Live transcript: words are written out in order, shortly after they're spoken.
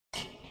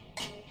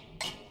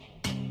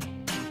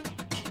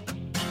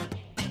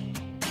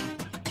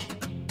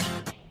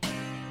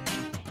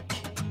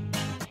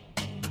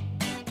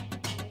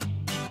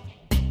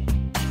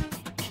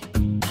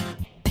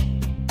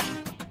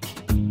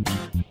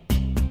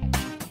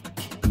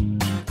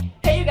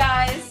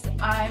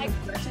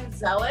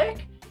Zellick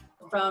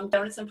from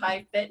Donuts and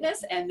Pie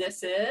Fitness, and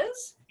this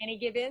is Annie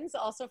Gibbons,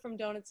 also from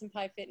Donuts and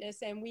Pie Fitness,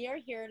 and we are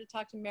here to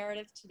talk to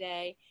Meredith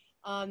today.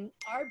 Our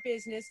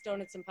business,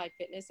 Donuts and Pie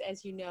Fitness,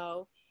 as you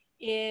know,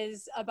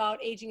 is about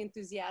aging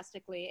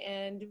enthusiastically,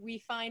 and we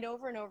find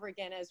over and over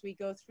again as we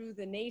go through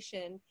the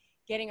nation,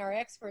 getting our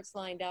experts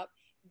lined up,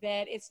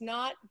 that it's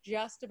not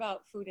just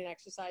about food and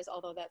exercise,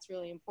 although that's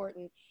really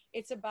important.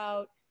 It's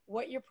about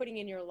what you're putting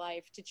in your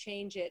life to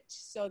change it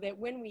so that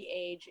when we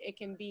age, it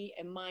can be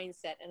a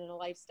mindset and a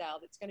lifestyle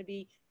that's going to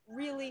be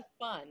really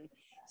fun.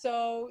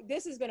 So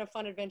this has been a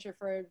fun adventure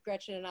for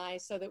Gretchen and I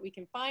so that we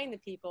can find the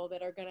people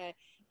that are going to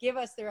give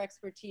us their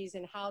expertise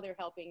and how they're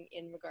helping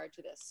in regard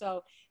to this.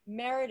 So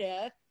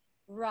Meredith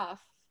Ruff,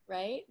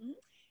 right?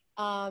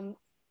 Mm-hmm.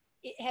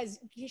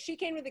 She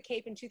came to the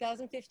Cape in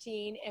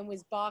 2015 and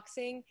was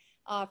boxing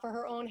for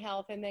her own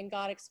health, and then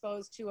got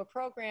exposed to a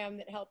program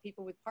that helped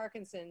people with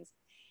Parkinson's.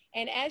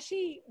 And as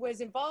she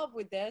was involved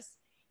with this,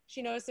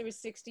 she noticed there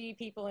was 60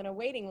 people in a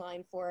waiting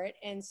line for it.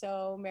 And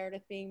so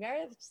Meredith, being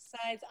Meredith,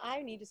 decides,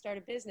 I need to start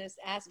a business,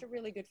 asked a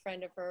really good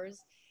friend of hers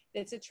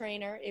that's a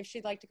trainer if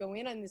she'd like to go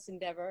in on this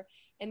endeavor.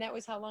 And that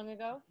was how long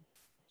ago?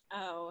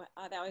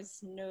 That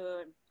was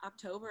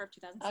October of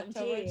 2017.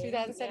 October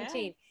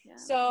 2017. Yeah.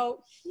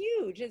 So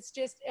huge. It's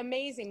just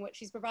amazing what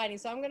she's providing.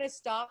 So I'm going to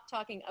stop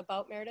talking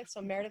about Meredith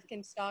so Meredith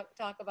can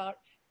talk about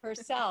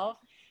herself.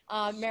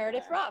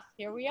 Meredith Ruff,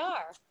 here we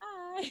are.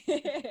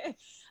 Hi.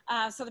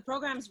 So the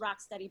program's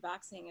Rock Steady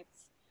Boxing.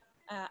 It's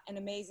an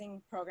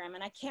amazing program,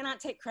 and I cannot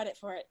take credit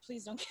for it.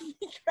 Please don't give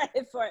me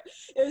credit for it.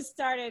 It was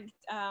started,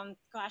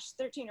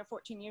 13 or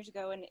 14 years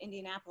ago in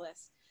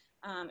Indianapolis.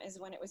 Is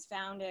when it was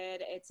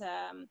founded. It's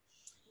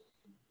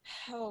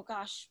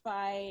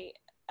by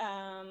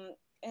a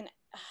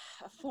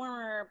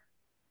former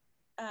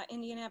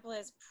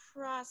Indianapolis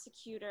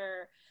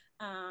prosecutor,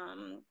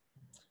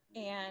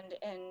 and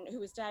who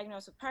was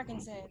diagnosed with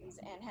Parkinson's,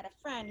 and had a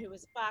friend who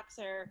was a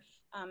boxer,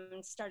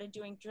 and started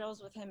doing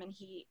drills with him, and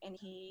his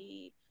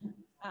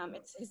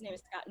name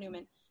is Scott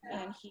Newman,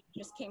 and he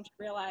just came to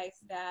realize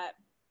that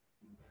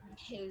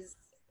his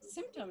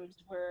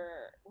symptoms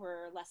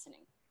were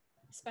lessening,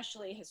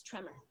 especially his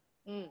tremor.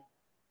 And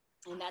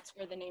that's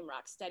where the name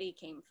Rock Steady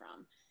came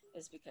from,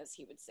 is because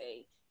he would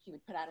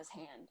put out his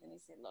hand and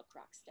he'd say, look,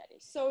 Rock Steady.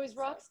 So is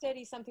Rock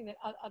Steady something that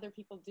other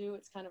people do?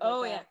 It's kind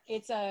of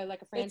it's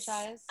like a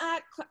franchise?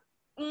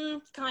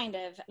 Kind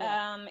of.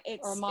 Yeah.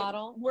 Or a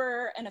model?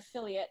 We're an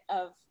affiliate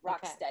of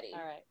Rock Steady. All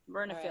right.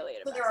 We're an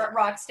affiliate So of there are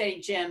Rock Steady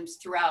gyms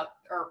throughout,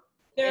 or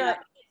there are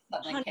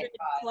 100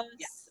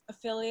 plus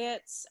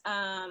affiliates.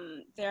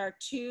 There are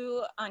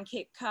 2 on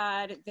Cape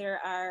Cod. There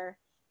are,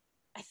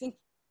 I want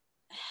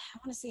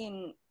to say,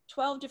 in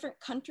 12 different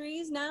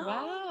countries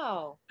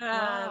now.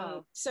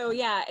 Wow. So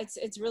yeah,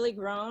 it's really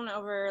grown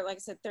over, like I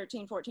said,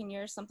 13, 14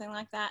 years, something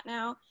like that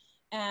now.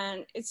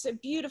 And it's a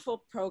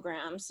beautiful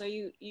program. So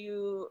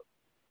you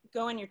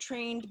go and you're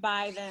trained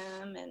by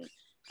them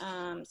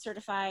and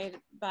certified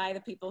by the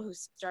people who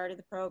started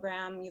the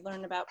program. You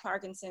learn about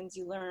Parkinson's.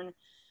 You learn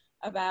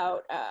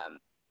about,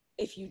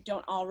 if you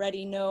don't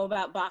already know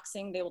about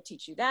boxing, they will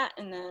teach you that.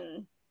 And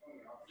then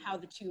how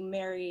the two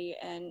marry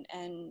and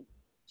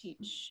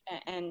teach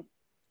and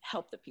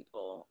help the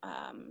people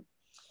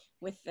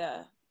with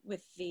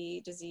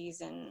the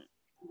disease and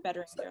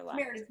bettering their lives.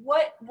 Meredith,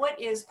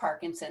 what is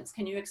Parkinson's?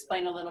 Can you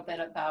explain a little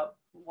bit about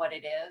what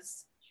it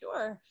is?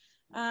 Sure.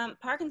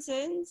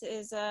 Parkinson's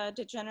is a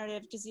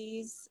degenerative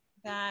disease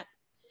that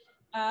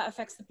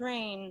affects the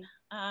brain.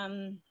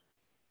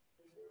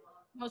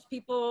 Most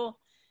people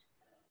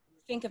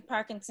think of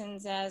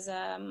Parkinson's as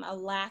a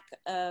lack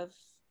of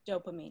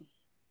dopamine.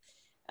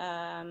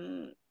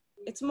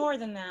 It's more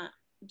than that.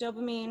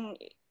 Dopamine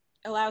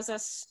allows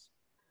us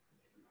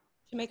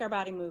to make our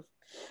body move.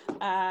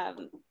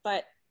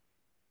 But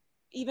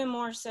even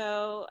more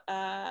so,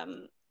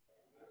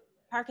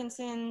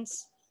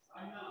 Parkinson's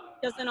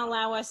doesn't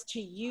allow us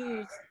to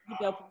use the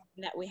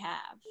dopamine that we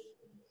have.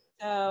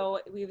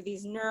 So we have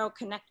these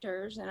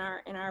neuroconnectors in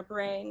our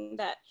brain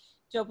that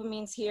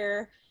dopamine's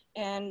here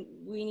and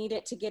we need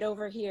it to get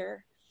over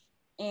here.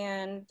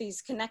 And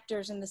these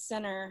connectors in the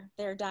center,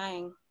 they're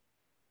dying.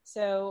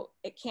 So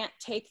it can't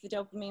take the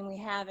dopamine we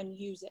have and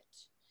use it.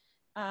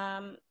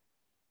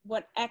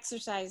 What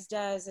exercise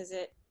does is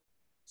it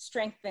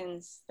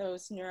strengthens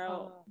those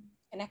neural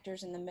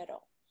connectors in the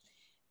middle.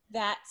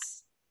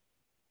 That's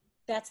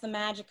the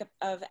magic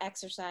of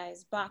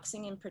exercise.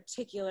 Boxing in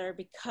particular,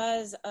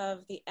 because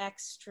of the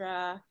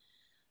extra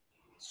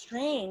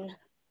strain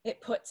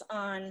it puts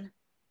on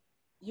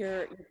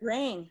your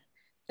brain.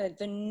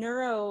 The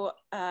neuro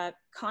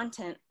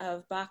content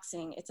of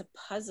boxing, it's a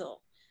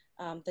puzzle.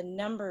 The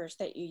numbers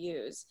that you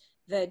use,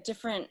 the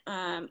different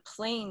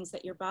planes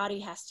that your body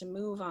has to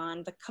move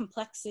on, the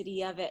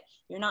complexity of it.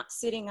 You're not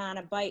sitting on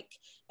a bike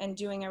and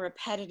doing a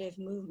repetitive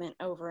movement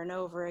over and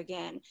over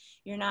again.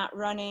 You're not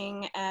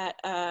running at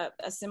a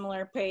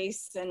similar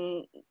pace,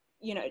 and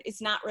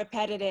it's not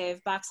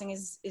repetitive. Boxing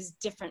is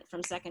different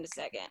from second to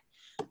second.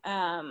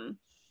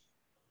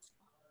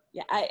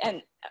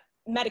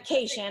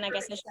 medication, I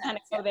guess I should kind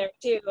of go there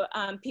too.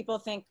 People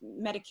think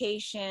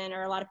medication,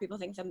 or a lot of people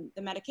think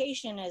the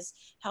medication is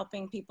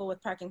helping people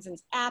with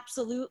Parkinson's.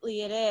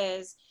 Absolutely it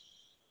is,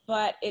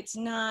 but it's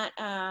not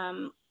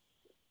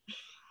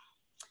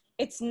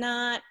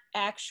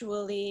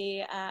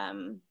actually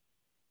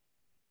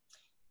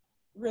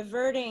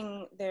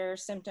reverting their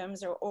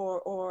symptoms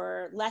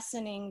or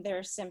lessening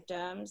their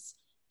symptoms.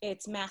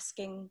 It's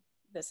masking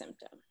the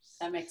symptoms.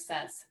 That makes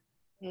sense.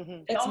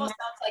 Mm-hmm. It almost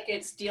sounds like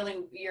it's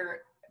your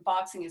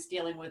boxing is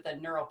dealing with the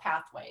neural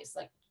pathways,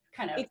 like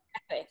kind of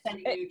Exactly.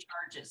 sending new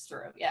charges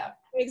through. Yeah.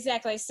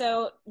 Exactly.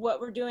 So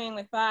what we're doing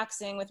with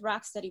boxing, with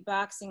Rock Steady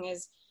Boxing,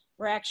 is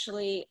we're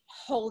actually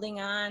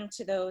holding on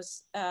to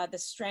those, the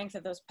strength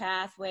of those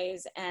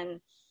pathways, and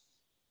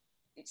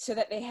so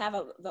that they have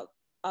a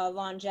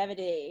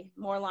longevity,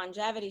 more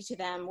longevity to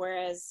them.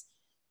 Whereas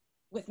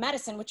with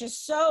medicine, which is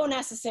so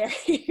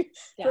necessary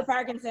for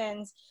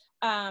Parkinson's,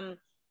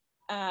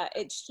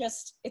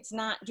 it's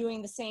not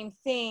doing the same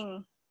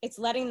thing. It's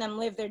letting them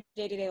live their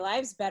day-to-day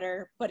lives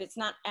better, but it's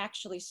not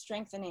actually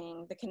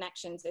strengthening the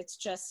connections. It's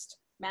just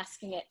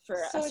masking it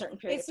for a certain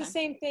period of time. It's the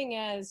same thing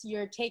as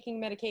you're taking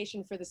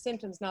medication for the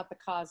symptoms, not the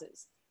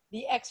causes.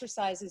 The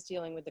exercise is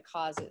dealing with the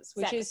causes,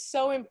 which is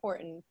so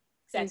important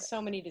in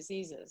so many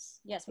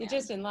diseases. Yes, ma'am.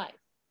 Just in life.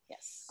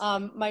 Yes.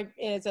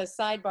 As a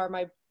sidebar,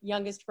 my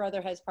youngest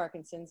brother has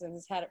Parkinson's and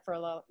has had it for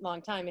a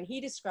long time. And he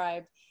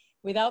described,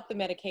 without the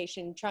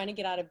medication, trying to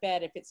get out of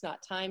bed if it's not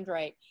timed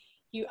right.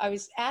 I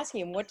was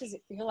asking him, what does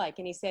it feel like?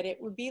 And he said,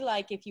 it would be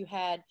like if you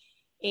had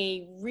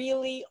a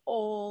really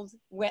old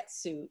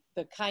wetsuit,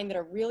 the kind that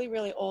are really,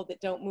 really old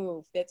that don't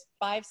move, that's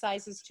 5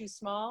 sizes too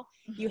small.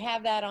 You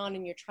have that on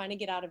and you're trying to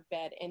get out of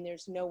bed and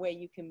there's no way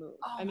you can move.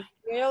 Oh, I mean,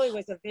 it really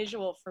was a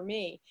visual for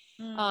me.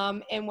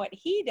 And what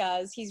he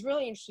does, he's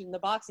really interested in the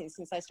boxing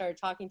since I started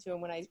talking to him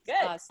when I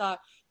saw,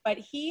 but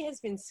he has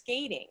been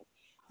skating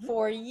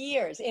for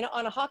years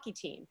on a hockey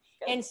team.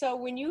 Good. And so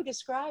when you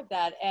describe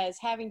that as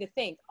having to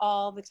think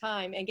all the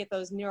time and get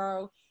those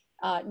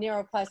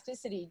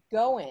neuroplasticity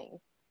going,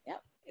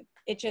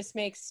 it just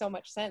makes so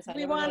much sense.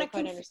 We want to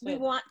confuse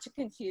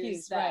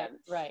them.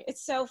 Right.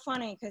 It's so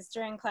funny because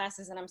during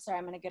classes, and I'm sorry,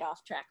 I'm going to get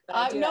off track,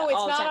 but no, it's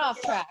not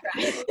off track.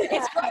 It's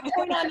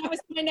going on. That was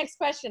my next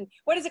question.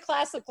 What does a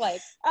class look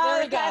like?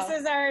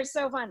 Classes are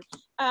so fun.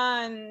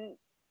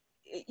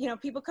 You know,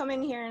 people come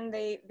in here and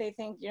they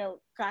think, you know,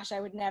 gosh, I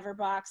would never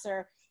box,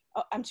 or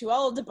oh, I'm too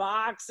old to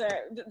box, or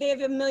they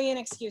have a million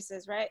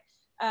excuses, right?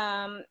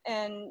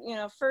 And, you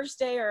know, first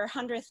day or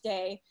 100th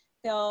day,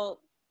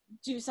 they'll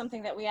do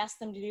something that we ask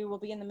them to do. We'll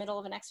be in the middle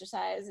of an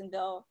exercise and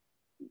they'll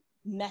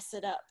mess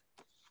it up.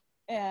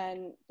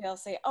 And they'll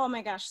say, oh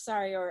my gosh,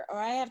 sorry, or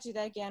I have to do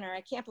that again, or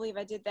I can't believe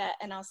I did that.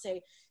 And I'll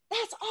say,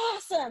 that's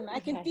awesome. I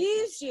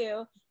confused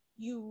you.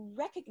 You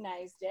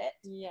recognized it,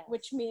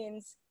 which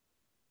means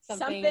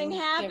something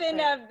happened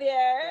up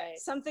there. Right.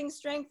 Something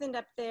strengthened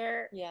up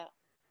there. Yeah.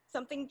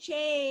 Something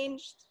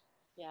changed.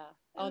 Yeah.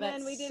 And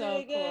then we did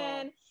it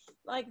again. Cool.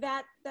 Like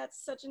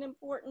that's such an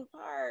important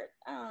part.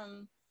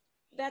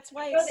 That's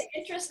why the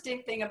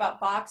interesting thing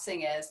about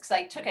boxing is, because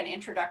I took an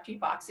introductory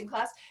boxing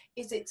class,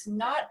 is it's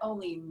not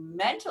only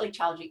mentally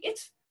challenging,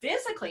 it's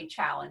physically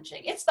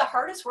challenging. It's the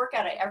hardest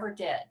workout I ever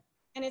did.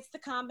 And it's the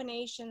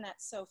combination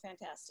that's so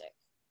fantastic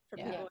for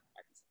people with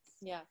Parkinson's.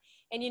 Yeah.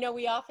 And, you know,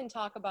 we often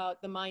talk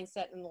about the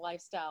mindset and the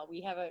lifestyle.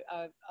 We have a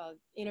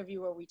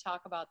interview where we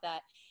talk about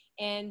that.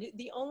 And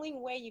the only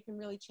way you can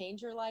really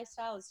change your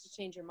lifestyle is to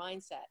change your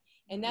mindset.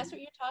 And that's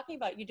what you're talking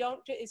about.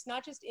 It's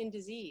not just in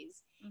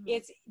disease.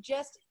 It's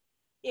just,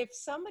 if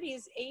somebody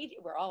is aging,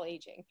 we're all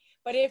aging,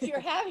 but if you're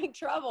having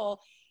trouble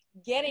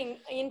getting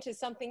into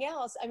something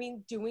else, I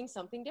mean, doing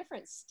something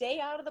different, stay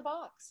out of the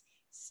box,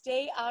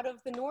 stay out of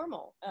the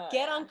normal,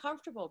 get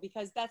uncomfortable,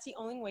 because that's the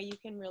only way you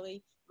can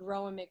really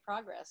grow and make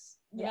progress,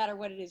 no matter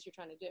what it is you're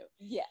trying to do.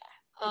 Yeah.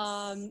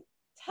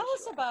 Tell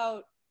us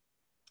about,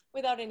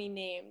 without any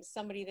names,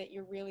 somebody that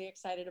you're really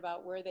excited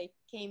about, where they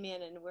came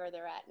in and where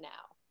they're at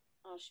now.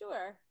 Oh,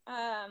 sure.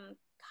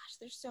 Gosh,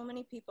 there's so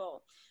many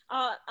people.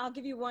 I'll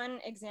give you one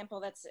example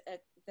that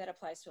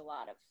applies to a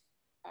lot of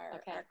our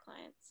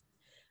clients.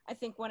 I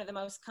think one of the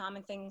most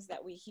common things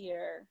that we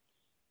hear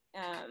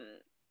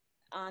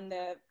on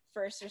the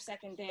first or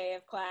second day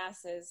of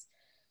class is,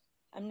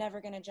 I'm never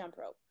going to jump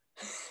rope.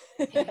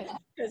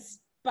 Because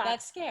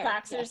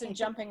boxers and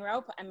jumping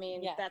rope, I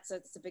mean, that's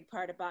a big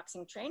part of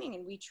boxing training,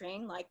 and we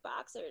train like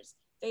boxers.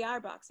 They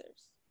are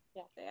boxers.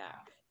 Yeah, they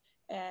are.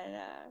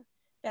 And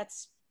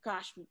that's,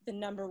 gosh, the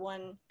number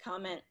one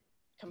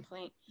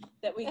complaint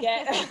that we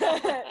get.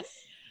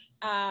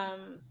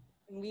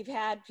 We've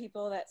had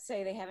people that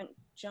say they haven't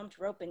jumped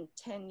rope in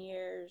 10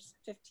 years,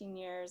 15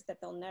 years, that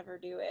they'll never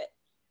do it.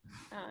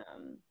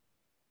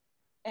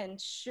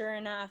 And sure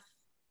enough,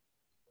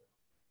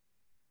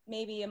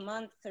 maybe a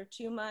month or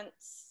 2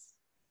 months,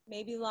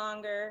 maybe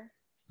longer,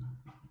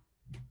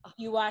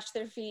 you watch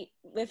their feet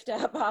lift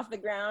up off the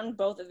ground,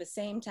 both at the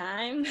same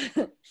time.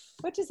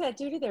 What does that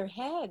do to their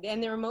head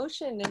and their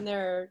emotion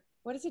and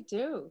what does it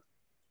do?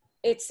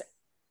 It's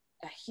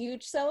a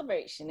huge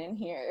celebration in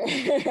here.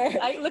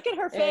 Look at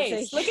her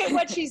face. Look at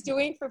what she's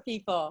doing for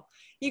people.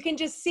 You can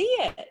just see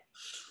it.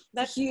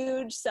 That's a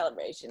huge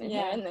celebration in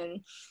here. And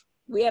then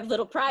we have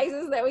little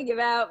prizes that we give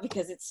out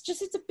because it's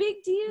a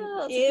big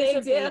deal.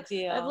 It's a big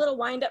deal. I have little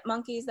wind-up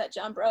monkeys that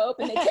jump rope,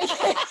 and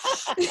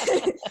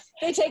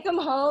they take them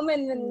home,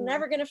 and they're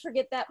never going to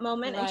forget that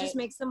moment. It just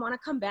makes them want to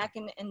come back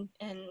and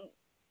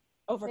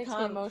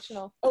overcome.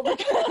 Emotional.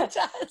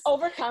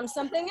 Overcome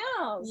something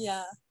else.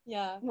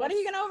 Yeah. What are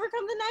you going to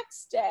overcome the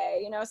next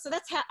day? You know, so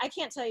that's I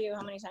can't tell you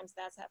how many times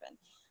that's happened.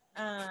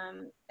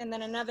 And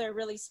then another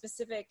really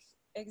specific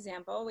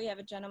example, we have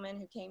a gentleman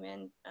who came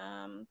in,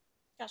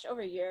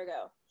 over a year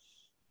ago.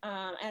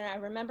 And I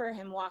remember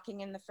him walking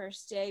in the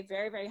first day,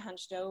 very, very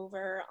hunched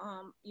over,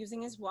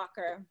 using his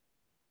walker,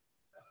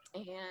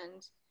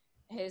 and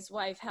his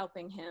wife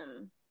helping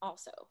him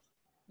also,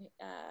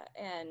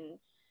 and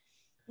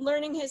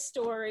learning his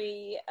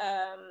story,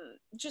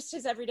 just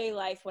his everyday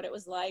life, what it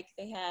was like.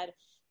 They had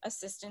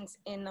assistants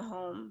in the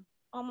home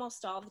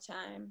almost all the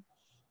time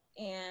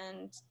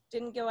and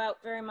didn't go out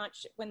very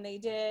much when they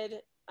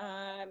did.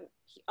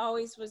 He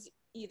always was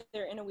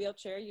either in a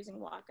wheelchair using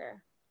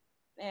walker,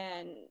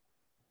 and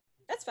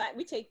that's fine.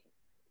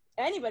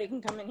 Anybody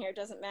can come in here. It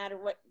doesn't matter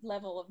what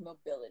level of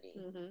mobility.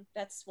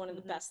 That's one of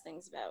the best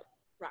things about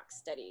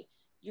Rocksteady.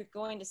 You're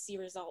going to see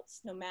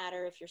results no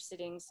matter if you're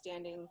sitting,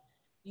 standing,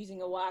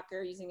 using a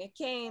walker, using a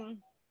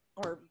cane,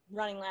 or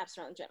running laps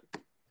around the gym.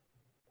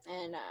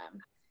 And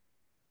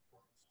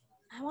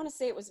I want to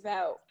say it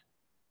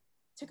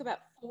took about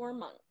 4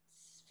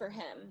 months for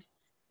him,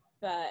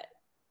 but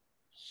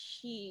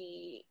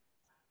he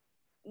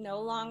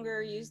no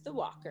longer used the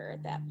walker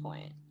at that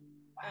point,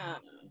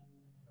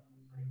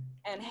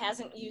 and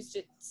hasn't used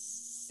it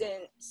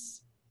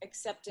since,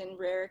 except in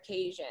rare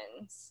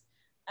occasions.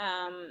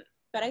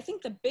 But I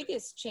think the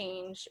biggest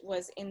change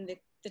was in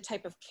the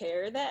type of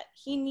care that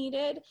he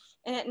needed,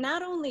 and it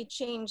not only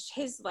changed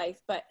his life,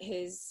 but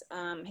his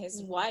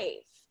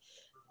wife.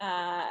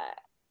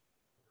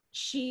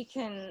 She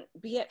can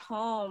be at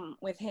home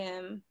with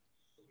him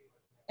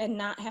and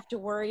not have to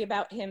worry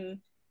about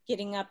him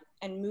getting up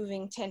and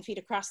moving 10 feet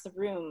across the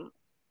room.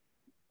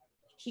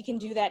 He can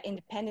do that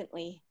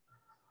independently.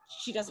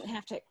 She doesn't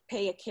have to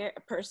pay a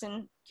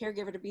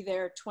caregiver to be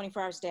there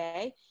 24 hours a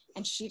day,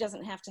 and she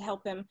doesn't have to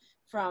help him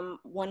from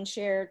one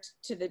chair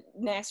to the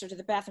next or to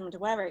the bathroom or to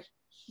whatever.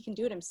 He can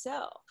do it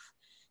himself.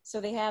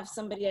 So they have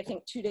somebody, I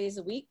think, 2 days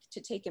a week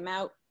to take him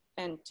out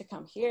and to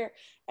come here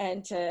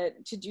and to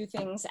do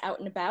things out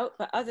and about.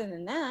 But other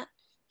than that,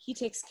 he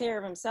takes care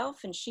of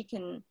himself, and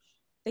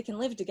they can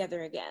live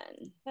together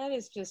again. That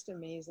is just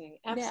amazing.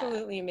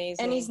 Absolutely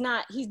amazing. And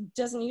he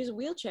doesn't use a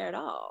wheelchair at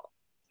all.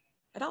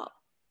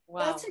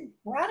 Wow. That's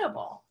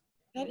incredible.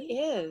 That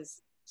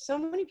is. So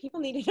many people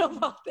need to know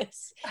about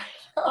this.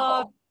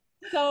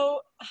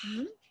 So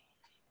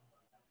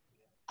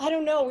I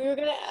don't know.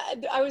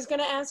 I was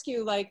gonna ask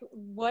you like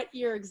what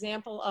your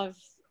example of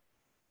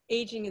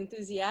aging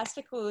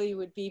enthusiastically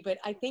would be, but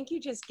I think you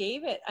just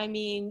gave it. I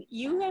mean,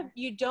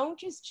 you don't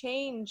just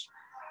change.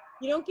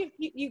 You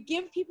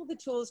give people the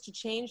tools to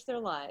change their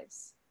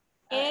lives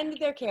and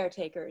their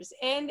caretakers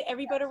and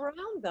everybody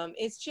around them.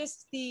 It's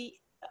just the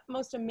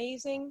most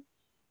amazing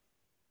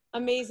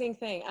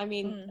thing. I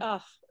mean,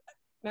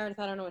 Meredith,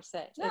 I don't know what to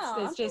say.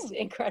 It's just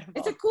incredible.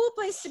 It's a cool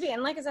place to be.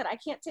 And like I said, I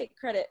can't take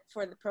credit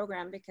for the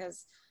program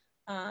because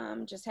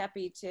I'm just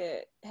happy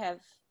to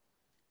have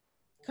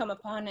come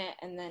upon it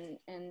and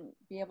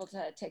be able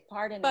to take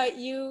part in it. But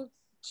you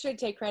should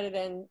take credit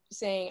in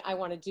saying, I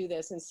want to do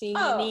this, and seeing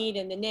the need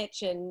and the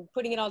niche and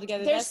putting it all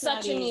together. There's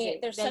such a need.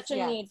 There's such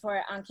a need for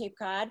it on Cape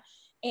Cod.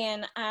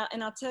 And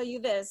I'll tell you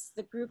this,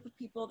 the group of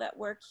people that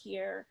work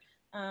here,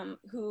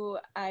 who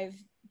I've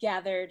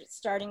gathered,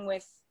 starting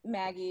with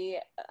Maggie,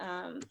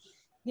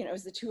 it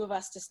was the two of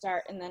us to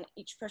start, and then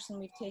each person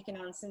we've taken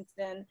on since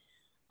then.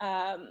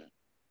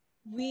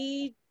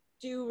 We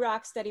do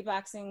Rocksteady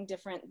boxing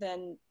different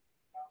than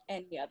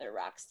any other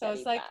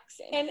Rocksteady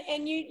boxing.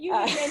 And you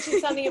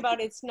mentioned something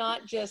about it's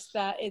not just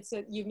that,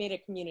 you've made a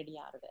community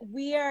out of it.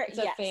 It's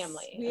a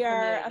family. We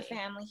are a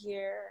family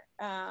here.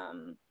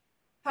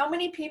 How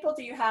many people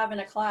do you have in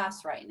a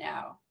class right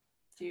now?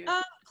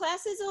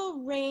 Classes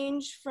will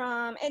range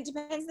from, it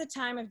depends the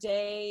time of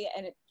day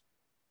and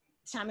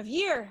time of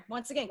year.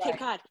 Once again, Cape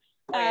Cod.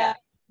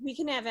 We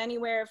can have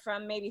anywhere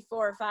from maybe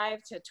 4 or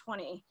 5 to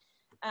 20.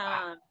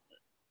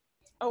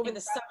 Over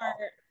the summer,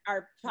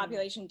 our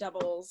population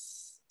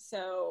doubles.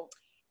 So,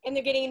 and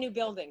they're getting a new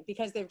building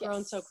because they've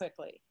grown so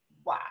quickly.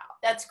 Wow,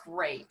 that's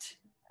great.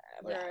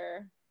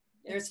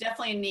 There's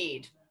definitely a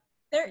need.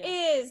 There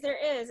is,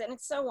 and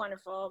it's so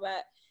wonderful.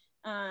 But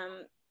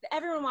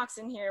everyone walks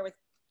in here with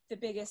the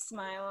biggest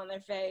smile on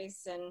their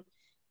face, and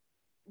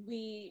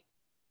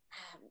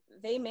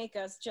they make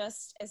us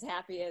just as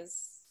happy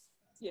as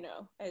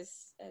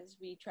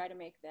we try to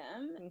make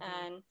them.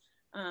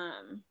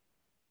 And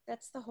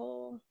that's the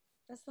whole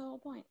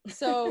point.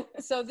 So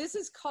this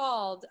is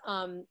called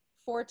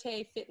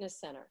Forte Fitness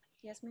Center.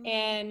 Yes, ma'am.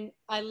 And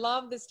I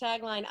love this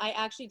tagline. I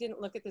actually didn't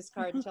look at this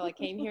card until I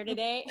came here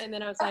today. And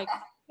then I was like,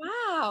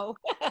 wow.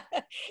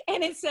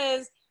 And it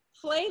says,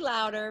 play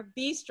louder,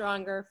 be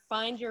stronger,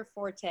 find your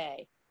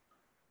forte.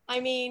 I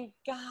mean,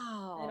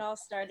 God. It all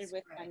started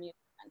with my music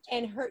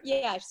mentor.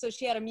 And so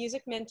she had a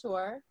music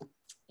mentor.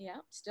 Yeah,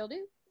 still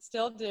do.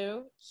 Still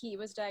do. He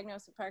was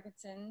diagnosed with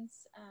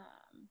Parkinson's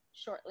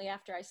shortly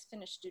after I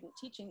finished student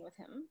teaching with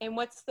him. And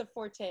what's the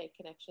forte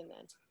connection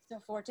then? So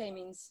forte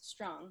means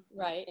strong,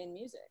 right, in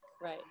music.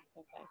 Right.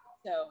 Okay.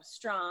 So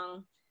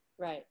strong.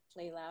 Right.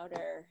 Play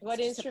louder. What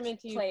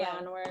instrument do you play play?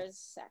 on? Where's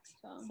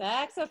saxophone?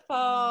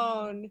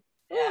 Saxophone.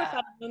 Yeah. Ooh, if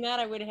I'd known that,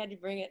 I would have had to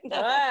bring it.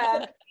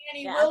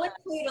 Annie, we'll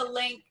include a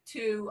link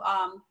to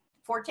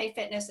Forte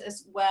Fitness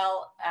as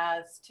well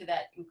as to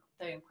the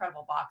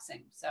incredible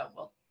boxing. So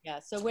we'll. Yeah.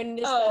 So when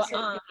this we'll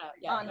connect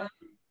you.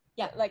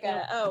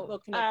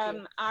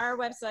 Our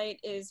website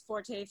is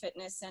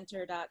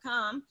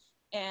fortefitnesscenter.com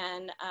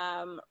and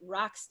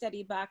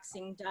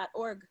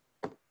rocksteadyboxing.org.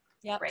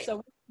 Yeah.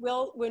 So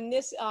when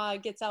this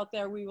gets out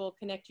there, we will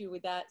connect you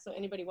with that. So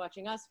anybody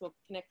watching us will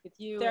connect with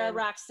you. There are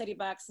Rock Steady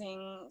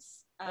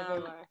Boxings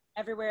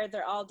everywhere.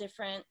 They're all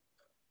different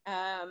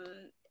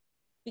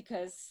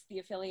because the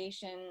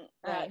affiliation,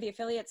 the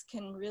affiliates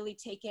can really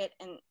take it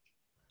and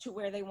to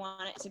where they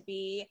want it to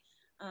be.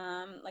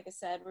 Like I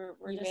said, we're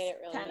just really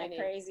kind of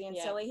crazy and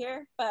silly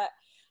here, but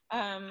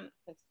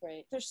that's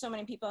great. There's so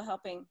many people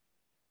helping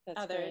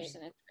others, great.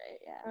 and it's great.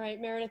 Yeah. All right,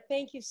 Meredith,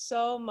 thank you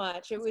so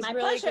much. It was my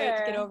really pleasure.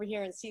 great to get over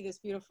here and see this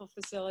beautiful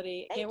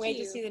facility. Can't wait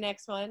to see the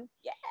next one.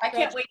 Yeah. I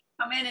can't wait to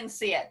come in and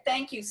see it.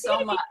 Thank you so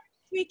much.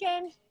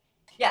 Weekend?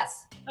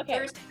 Yes. Okay.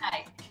 Thursday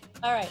night.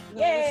 All right.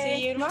 We'll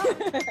see you tomorrow.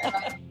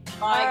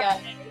 Bye,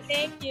 guys.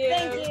 Thank you.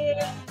 Thank you.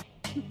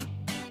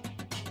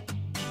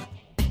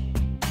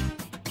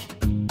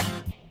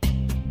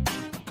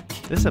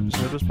 This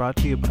episode was brought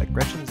to you by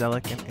Gretchen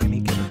Zellick and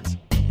Annie Gibbons.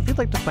 If you'd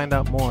like to find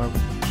out more,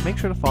 make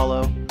sure to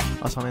follow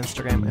us on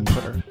Instagram and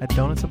Twitter at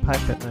Donuts and Pie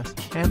Fitness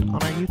and on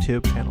our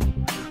YouTube channel,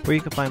 where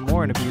you can find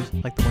more interviews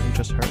like the one you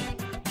just heard.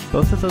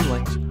 Both of those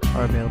links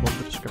are available in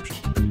the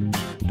description.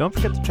 Don't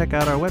forget to check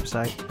out our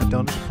website at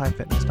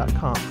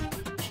donutsandpiefitness.com